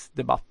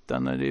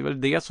samhällsdebatten. Det är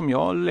väl det som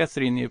jag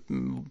läser in i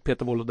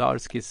Peter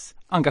Wolodarskis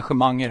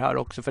engagemang här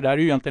också. För det här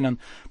är ju egentligen en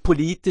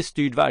politiskt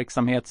styrd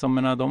verksamhet som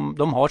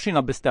de har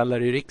sina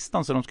beställare i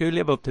riksdagen, så de ska ju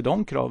leva upp till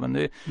de kraven.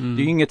 Det är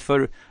ju inget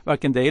för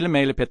varken dig eller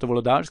mig eller Peter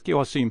Wolodarski att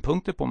ha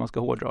synpunkter på om man ska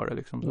hårdra det.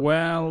 Liksom.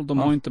 De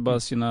har inte bara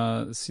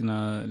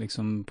sina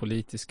liksom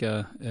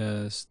politiska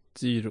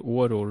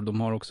styråror,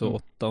 de har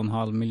också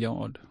 8,5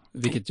 miljard.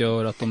 Vilket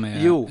gör att de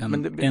är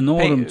en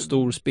enormt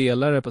stor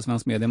spelare på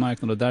svensk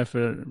mediemarknad och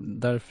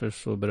därför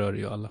så berör det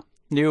ju alla.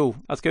 Jo,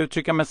 jag ska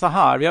uttrycka mig så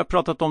här. Vi har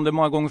pratat om det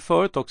många gånger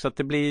förut också, att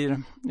det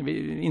blir,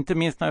 inte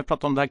minst när vi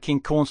pratar om det här kring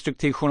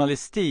konstruktiv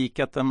journalistik,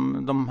 att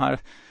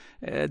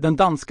den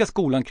danska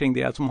skolan kring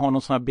det, som har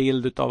någon sån här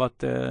bild av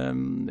att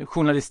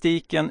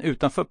journalistiken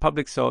utanför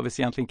public service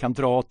egentligen kan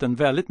dra åt en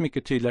väldigt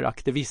mycket tydligare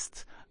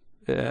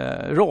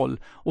aktivistroll.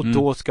 Och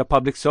då ska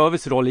public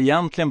service roll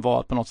egentligen vara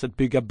att på något sätt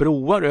bygga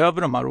broar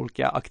över de här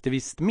olika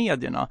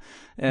aktivistmedierna.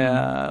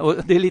 Och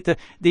det är lite,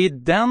 i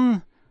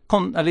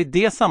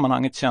det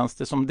sammanhanget känns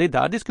det som det är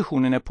där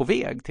diskussionen är på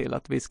väg till,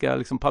 att vi ska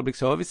liksom, public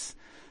service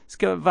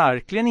ska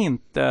verkligen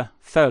inte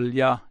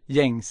följa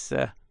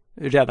gängse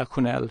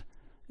redaktionell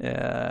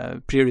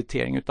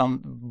prioritering,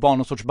 utan bara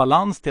någon sorts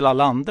balans till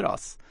alla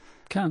andras.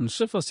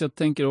 Kanske, fast jag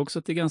tänker också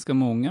att det är ganska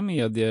många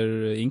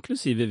medier,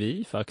 inklusive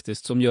vi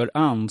faktiskt, som gör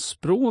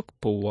anspråk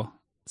på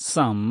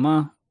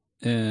samma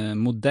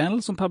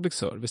modell som public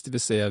service. Det vill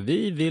säga,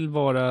 vi vill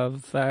vara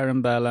fair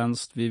and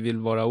balanced, vi vill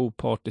vara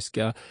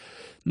opartiska,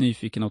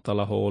 nyfiken åt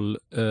alla håll.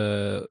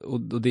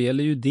 Och det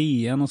gäller ju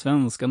DN och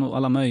Svenskan och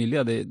alla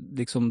möjliga.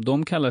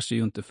 De kallar sig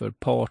ju inte för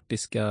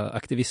partiska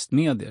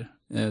aktivistmedier.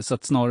 Så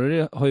att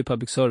snarare har ju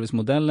public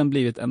service-modellen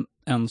blivit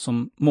en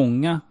som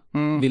många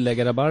vill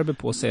lägga rabarber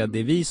på och säga att det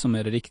är vi som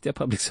är det riktiga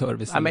public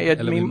service.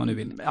 Eller hur man nu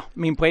vill. Ja,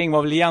 min poäng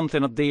var väl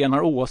egentligen att DN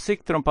har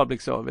åsikter om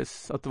public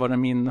service. Att det var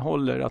den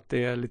innehåller, att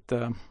det är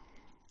lite...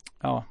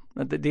 Ja,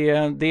 det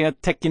är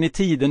ett tecken i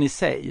tiden i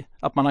sig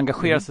att man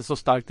engagerar sig så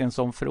starkt i en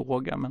sån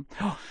fråga. Men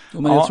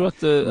jag tror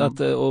att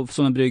och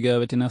som en brygga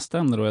över till nästa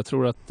ämne då, jag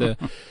tror att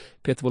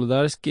Peter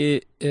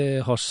Wolodarski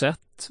har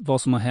sett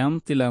vad som har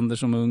hänt i länder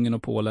som Ungern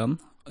och Polen,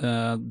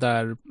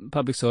 där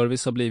public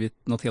service har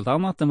blivit något helt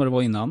annat än vad det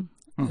var innan.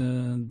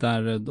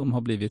 Där de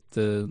har blivit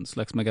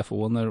slags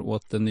megafoner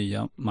åt den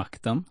nya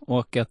makten,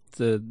 och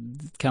att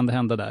kan det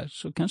hända där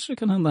så kanske det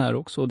kan hända här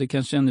också, och det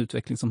kanske är en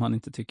utveckling som han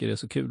inte tycker är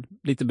så kul,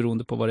 lite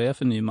beroende på vad det är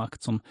för ny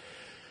makt som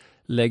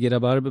lägger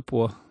rabarber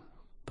på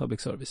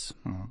public service.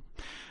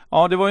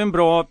 Ja, det var ju en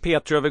bra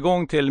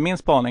Peter-övergång till min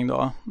spaning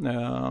då,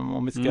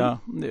 om vi ska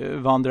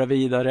vandra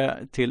vidare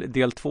till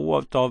del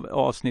 2 av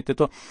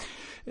avsnittet. Och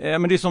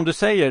men det är som du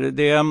säger,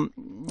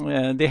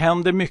 det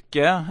händer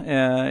mycket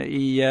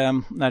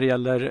när det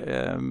gäller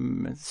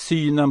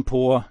synen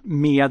på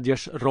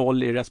mediers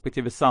roll i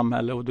respektive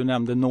samhälle, och du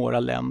nämnde några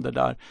länder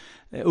där.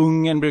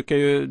 Ungern brukar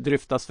ju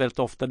dryftas väldigt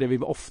ofta. Det vi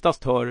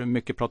oftast hör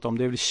mycket prata om,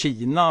 det är väl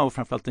Kina och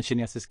framförallt den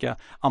kinesiska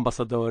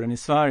ambassadören i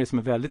Sverige som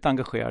är väldigt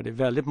engagerad i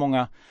väldigt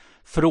många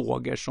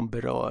frågor som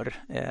berör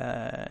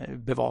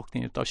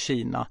bevakning av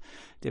Kina.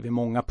 Det är vi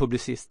många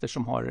publicister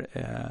som har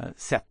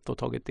sett och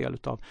tagit del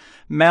av.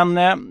 Men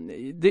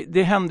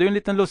det hände ju en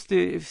liten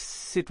lustig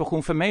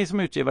situation för mig som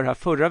utgivare här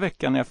förra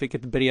veckan när jag fick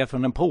ett brev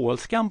från den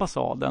polska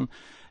ambassaden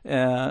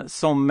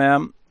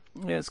som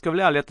ska väl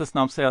i ärlighetens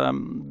namn säga,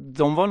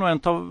 de var nog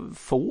en av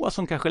få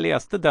som kanske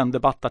läste den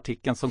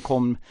debattartikeln som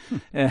kom,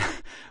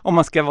 om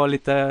man ska vara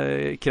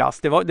lite krass.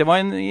 Det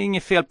var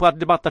inget fel på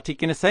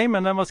debattartikeln i sig,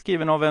 men den var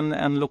skriven av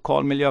en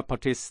lokal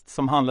miljöpartist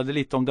som handlade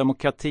lite om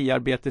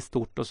demokratiarbete i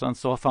stort, och sen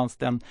så fanns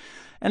det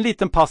en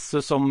liten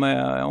passus om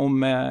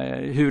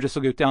hur det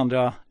såg ut i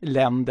andra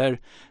länder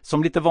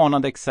som lite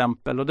varnande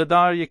exempel, och det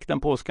där gick den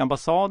polska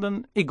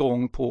ambassaden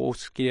igång på och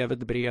skrev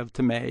ett brev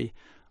till mig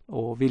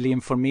och ville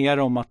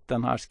informera om att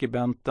den här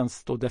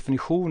skribentens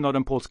definition av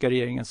den polska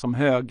regeringen som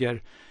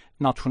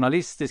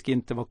högernationalistisk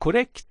inte var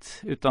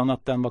korrekt, utan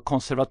att den var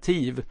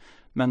konservativ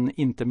men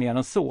inte mer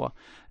än så.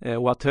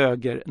 Och att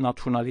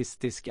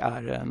högernationalistisk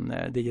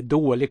det ger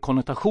dåliga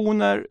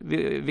konnotationer,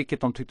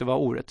 vilket de tyckte var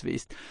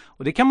orättvist.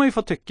 Och det kan man ju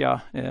få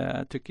tycka.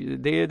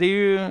 Det är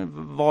ju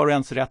var och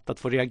ens rätt att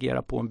få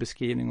reagera på en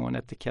beskrivning och en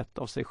etikett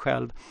av sig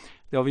själv.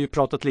 Det har vi ju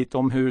pratat lite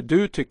om hur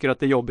du tycker att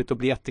det är jobbigt att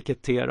bli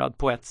etiketterad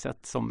på ett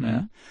sätt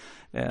som...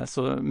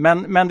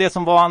 Men det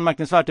som var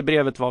anmärkningsvärt i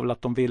brevet var väl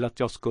att de ville att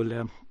jag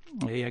skulle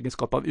i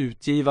egenskap av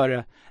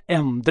utgivare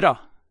ändra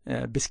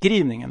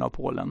beskrivningen av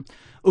Polen.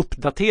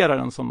 Uppdatera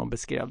den som de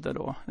beskrev det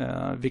då.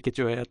 Vilket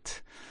ju är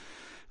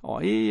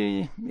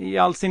i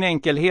all sin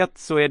enkelhet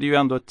så är det ju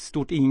ändå ett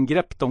stort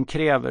ingrepp de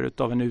kräver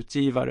utav en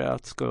utgivare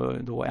att ska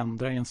då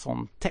ändra i en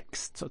sån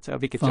text så att säga.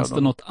 Fanns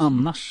det något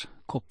annars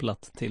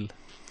kopplat till?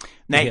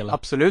 Nej,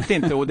 absolut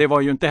inte. Och det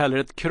var ju inte heller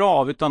ett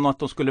krav utan att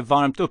de skulle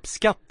varmt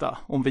uppskatta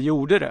om vi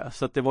gjorde det.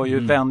 Så att det var ju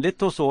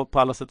vänligt och så på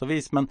alla sätt och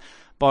vis. Men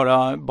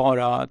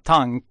bara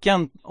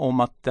tanken om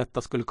att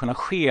detta skulle kunna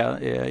ske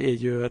är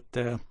ju ett...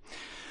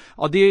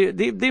 Ja, det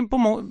är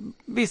på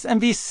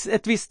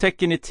ett visst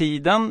tecken i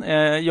tiden.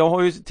 Jag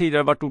har ju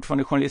tidigare varit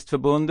ordförande i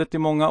Journalistförbundet i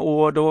många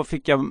år. Då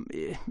fick jag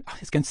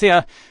ska inte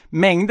säga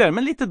mängder,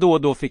 men lite då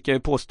och då fick jag ju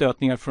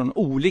påstötningar från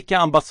olika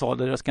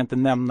ambassader. Jag ska inte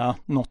nämna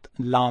något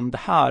land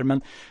här,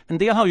 men en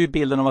del har ju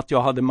bilden av att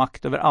jag hade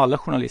makt över alla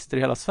journalister i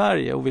hela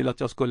Sverige och ville att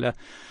jag skulle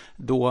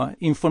då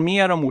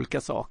informera om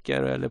olika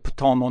saker eller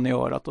ta någon i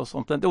örat och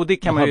sånt. Och det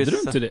kan man ju... Hade du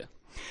inte det?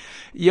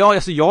 Ja,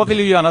 alltså jag vill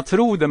ju gärna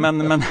tro det,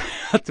 men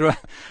jag tror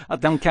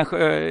att de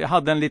kanske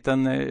hade en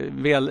liten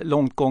väl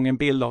långt gången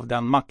bild av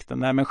den makten.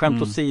 Nej, men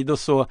skämt åsido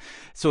så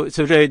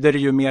röjde det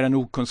ju mer en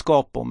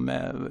okunskap om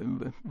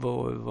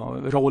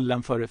vad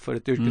rollen för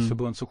ett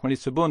yrkesförbund som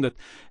Journalistförbundet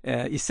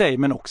i sig,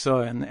 men också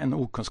en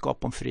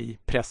okunskap om fri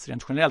press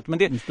rent generellt. Men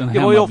det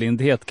var ju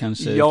blindhet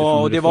kanske.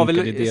 Ja, det var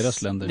väl i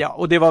deras länder. Ja,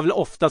 och det var väl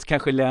oftast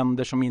kanske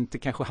länder som inte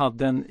kanske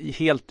hade en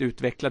helt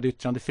utvecklad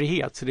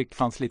yttrandefrihet, så det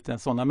fanns lite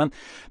sådana. Men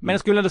jag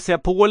skulle ändå säga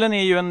Polen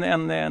är ju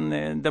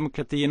en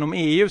demokrati inom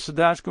EU, så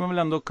där skulle man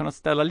väl ändå kunna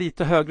ställa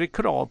lite högre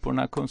krav på den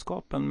här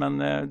kunskapen. Men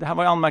det här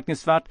var ju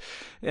anmärkningsvärt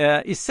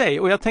i sig.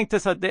 Och jag tänkte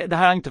så att det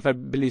här är inte för att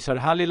belysa det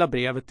här lilla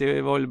brevet,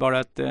 det var väl bara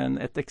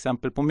ett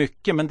exempel på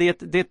mycket. Men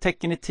det är ett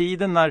tecken i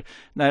tiden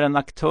när en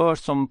aktör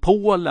som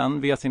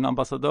Polen via sin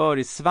ambassadör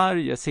i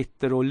Sverige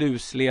sitter och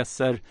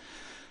lusläser.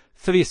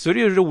 Förvisso är det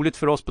ju roligt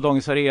för oss på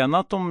Dagens Arena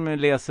att de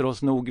läser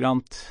oss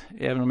noggrant,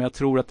 även om jag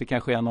tror att det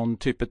kanske är någon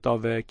typ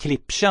av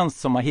klipptjänst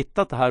som har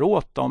hittat det här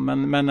åt dem.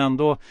 Men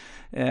ändå,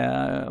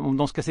 om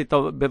de ska sitta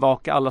och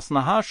bevaka alla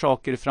såna här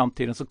saker i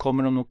framtiden så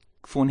kommer de nog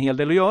få en hel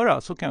del att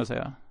göra, så kan jag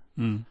säga.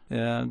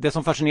 Det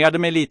som fascinerade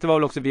mig lite var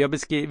väl också vi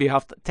har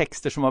haft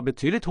texter som var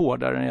betydligt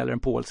hårdare när det gäller den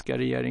polska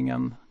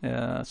regeringen,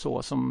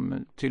 som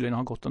tydligen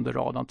har gått under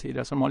radarn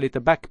tidigare, så de har lite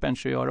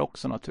backbench att göra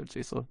också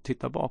naturligtvis och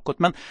titta bakåt.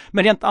 Men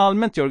rent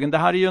allmänt, Jörgen, det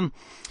här är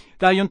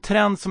ju en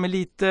trend som är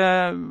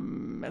lite,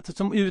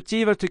 som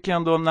utgivare tycker jag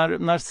ändå,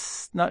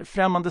 när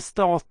främmande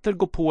stater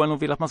går på en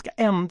och vill att man ska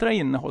ändra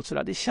innehåll så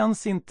där, det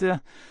känns inte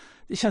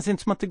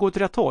som att det går åt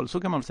rätt håll, så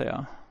kan man väl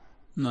säga.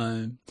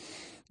 Nej.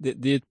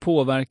 Det är ett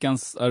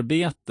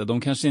påverkansarbete.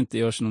 De kanske inte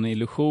gör sig någon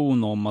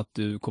illusion om att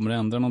du kommer att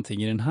ändra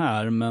någonting i den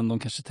här, men de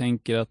kanske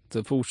tänker att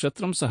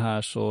fortsätter de så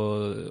här så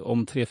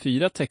om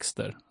 3-4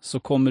 texter så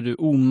kommer du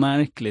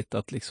omärkligt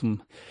att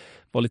liksom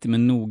vara lite mer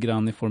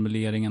noggrann i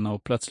formuleringarna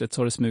och plötsligt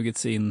så har det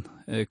smugits in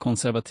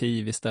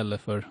konservativ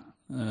istället för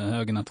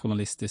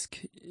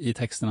högernationalistisk i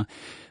texterna.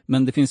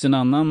 Men det finns ju en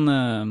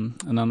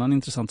annan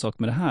intressant sak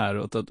med det här,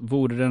 att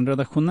vore det en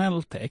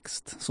redaktionell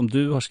text som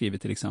du har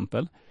skrivit till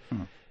exempel,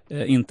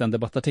 inte en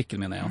debattartikel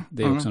menar jag.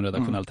 Det är också en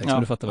redaktionell text, men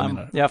du fattar vad jag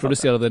menar.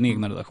 Producerad av den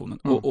egna redaktionen.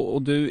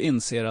 Och du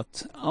inser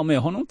att men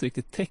jag har nog inte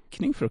riktigt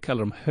täckning för att kalla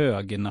dem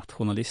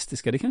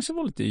högernationalistiska. Det kanske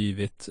var lite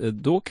yvigt.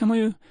 Då kan man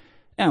ju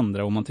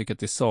ändra om man tycker att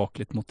det är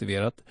sakligt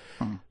motiverat.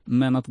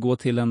 Men att gå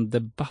till en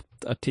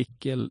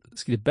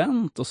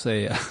debattartikelskribent och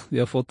säga vi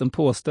har fått en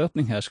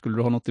påstötning här, skulle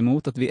du ha något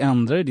emot att vi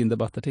ändrar i din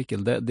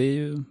debattartikel? Det är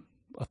ju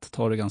att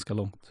ta det ganska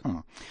långt.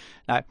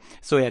 Nej,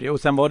 så är det. Och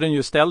sen var den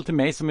ju ställd till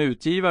mig som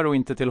utgivare och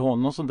inte till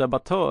honom som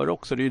debattör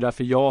också. Det är ju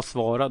därför jag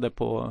svarade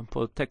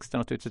på texten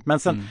naturligtvis. Men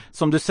sen,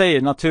 som du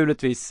säger,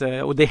 naturligtvis,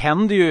 och det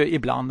händer ju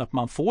ibland att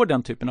man får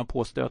den typen av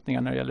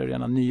påstötningar när det gäller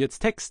rena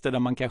nyhetstexter där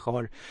man kanske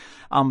har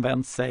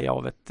använt sig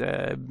av ett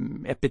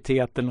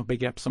epitet eller något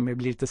begrepp som blir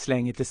lite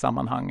slängigt i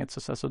sammanhanget.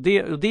 Så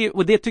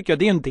det tycker jag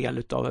det är en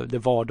del av det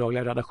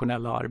vardagliga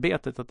redaktionella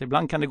arbetet. Att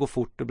ibland kan det gå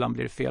fort, ibland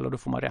blir det fel och då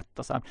får man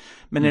rätta sig.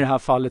 Men i det här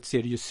fallet så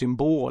är det ju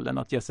symbolen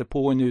att ge sig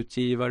på en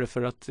utgivare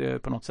för att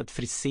på något sätt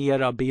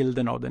frisera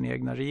bilden av den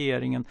egna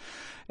regeringen.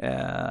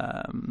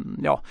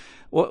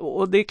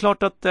 Och det är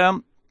klart att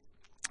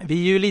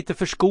vi är ju lite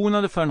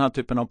förskonade för den här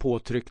typen av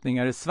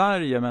påtryckningar i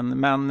Sverige, men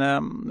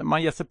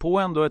man ger sig på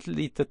ändå ett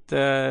litet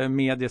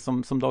medie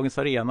som Dagens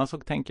Arena, så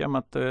tänker jag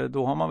att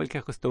då har man väl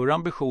kanske större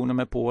ambitioner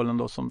med Polen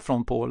då,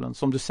 från Polen,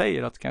 som du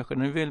säger, att kanske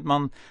nu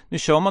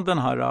kör man den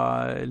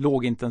här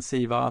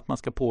lågintensiva att man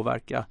ska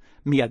påverka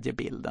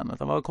mediebilden.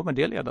 Vad kommer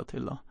det leda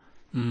till då?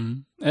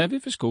 Är vi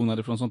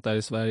förskonade från sånt där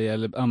i Sverige,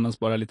 eller används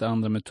bara lite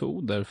andra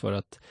metoder för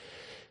att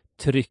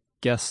trycka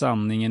tolka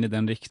sanningen i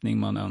den riktning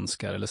man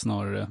önskar, eller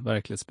snarare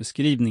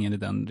verklighetsbeskrivningen i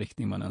den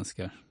riktning man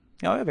önskar?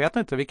 Ja, jag vet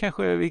inte. Vi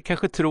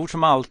kanske tror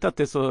som alltid att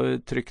det är så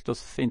tryggt och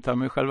fint här,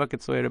 men i själva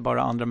verket så är det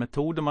bara andra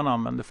metoder man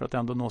använder för att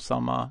ändå nå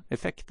samma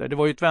effekter. Det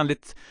var ju ett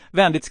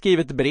vänligt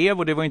skrivet brev,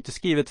 och det var inte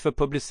skrivet för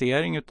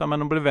publicering, utan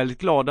de blev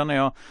väldigt glada när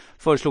jag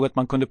föreslog att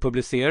man kunde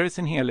publicera i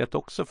sin helhet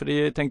också, för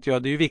det tänkte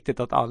jag, det är ju viktigt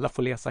att alla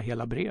får läsa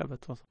hela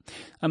brevet.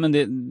 Ja, men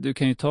du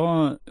kan ju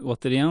ta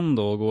återigen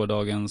då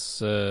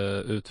gårdagens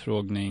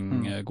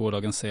utfrågning,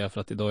 gårdagens säga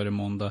för att idag är det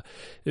måndag,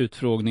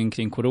 utfrågning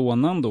kring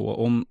coronan då,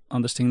 om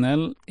Anders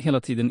Tegnell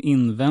hela tiden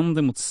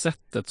invänder mot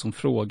sättet som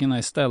frågorna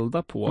är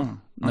ställda på.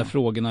 När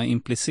frågorna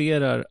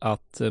implicerar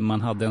att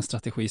man hade en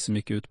strategi som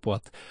gick ut på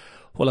att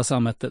hålla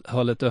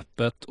samhället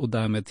öppet och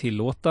därmed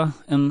tillåta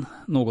en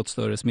något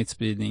större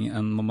smittspridning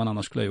än vad man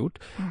annars skulle ha gjort.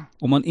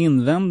 Om man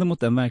invänder mot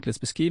den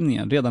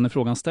verklighetsbeskrivningen redan när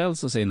frågan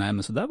ställs och säger nej,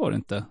 men så där var det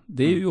inte.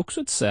 Det är ju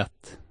också ett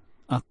sätt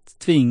att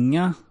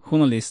tvinga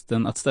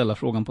journalisten att ställa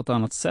frågan på ett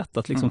annat sätt,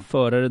 att liksom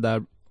föra det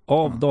där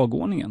av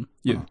dagordningen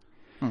ju.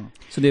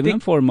 Så det är väl en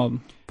form av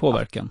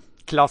påverkan.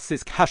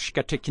 Klassisk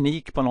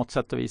härskarteknik på något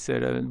sätt och vis, är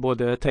det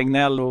både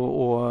Tegnell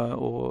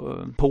och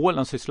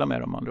Polen sysslar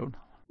med dem, andra ord.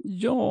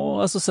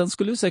 Ja, alltså sen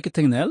skulle ju säkert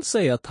Tegnell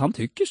säga att han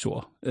tycker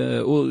så.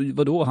 Och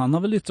vadå, han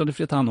har väl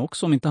yttrandefrihet han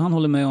också. Om inte han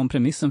håller med om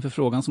premissen för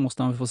frågan så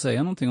måste han få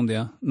säga någonting om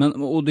det.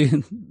 Men, och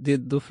det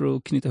då för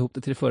att knyta ihop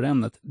det till det förra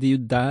ämnet, det är ju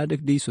där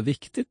det är så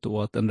viktigt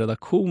då att en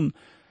redaktion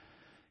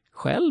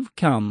själv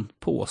kan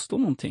påstå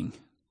någonting.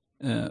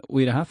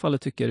 Och i det här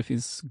fallet tycker jag det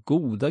finns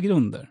goda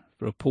grunder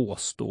för att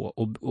påstå,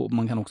 och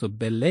man kan också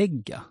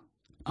belägga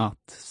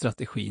att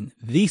strategin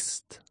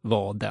visst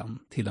var den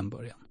till en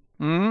början.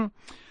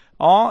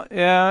 Ja,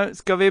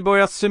 ska vi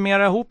börja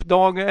summera ihop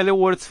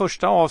årets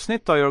första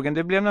avsnitt då, Jörgen?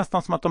 Det blev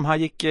nästan som att de här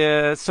gick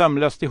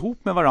sömlöst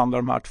ihop med varandra,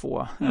 de här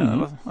två.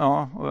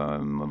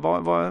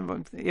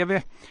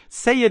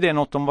 Säger det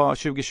något om vad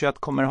 2021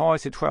 kommer ha i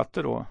sitt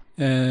sköte då?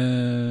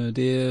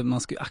 Man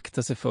ska ju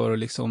akta sig för att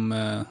liksom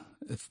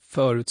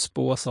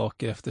förutspå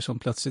saker, eftersom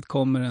plötsligt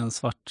kommer en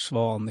svart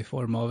svan i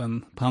form av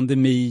en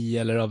pandemi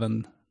eller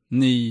av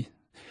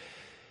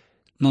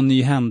någon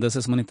ny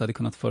händelse som man inte hade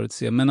kunnat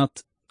förutse. Men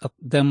att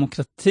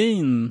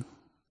demokratin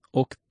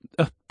och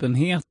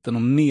öppenheten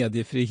och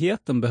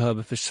mediefriheten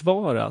behöver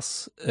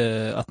försvaras,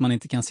 att man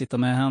inte kan sitta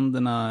med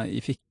händerna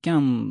i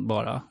fickan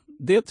bara.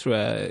 Det tror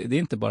jag, det är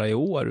inte bara i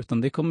år,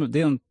 utan det är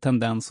en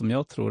tendens som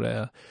jag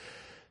tror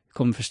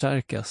kommer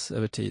förstärkas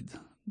över tid.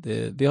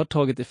 Vi har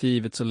tagit det för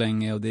givet så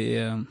länge, och det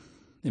är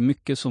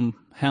mycket som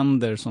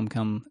händer som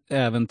kan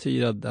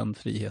äventyra den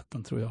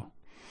friheten, tror jag.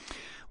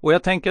 Och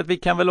jag tänker att vi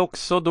kan väl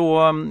också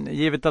då,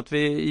 givet att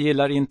vi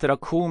gillar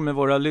interaktion med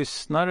våra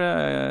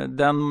lyssnare,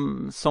 den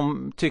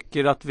som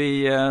tycker att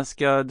vi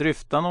ska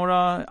dryfta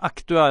några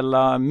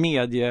aktuella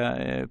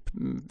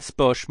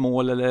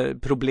mediespörsmål eller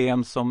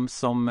problem som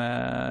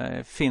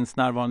finns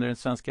närvarande i den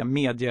svenska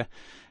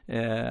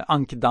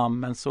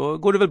ankdammen, så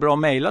går det väl bra att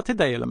mejla till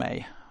dig eller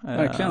mig.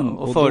 Verkligen.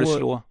 Och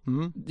föreslå.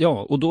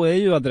 Ja, och då är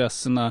ju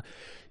adresserna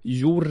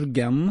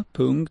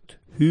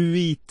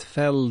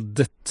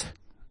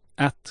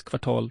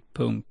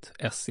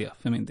jorgen.huitfeldt@kvartal.se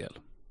för min del.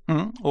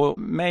 Och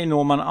mig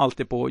når man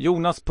alltid på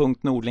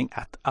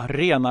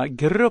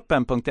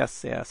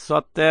jonas.nordling@arenagruppen.se. Så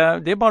att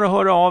det är bara att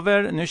höra av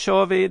er. Nu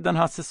kör vi den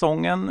här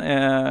säsongen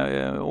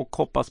och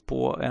hoppas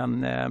på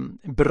en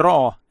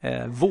bra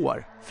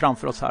vår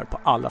framför oss här på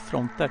alla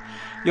fronter.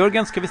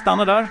 Jörgen, ska vi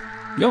stanna där?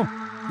 Ja,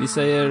 vi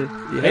säger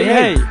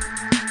hej!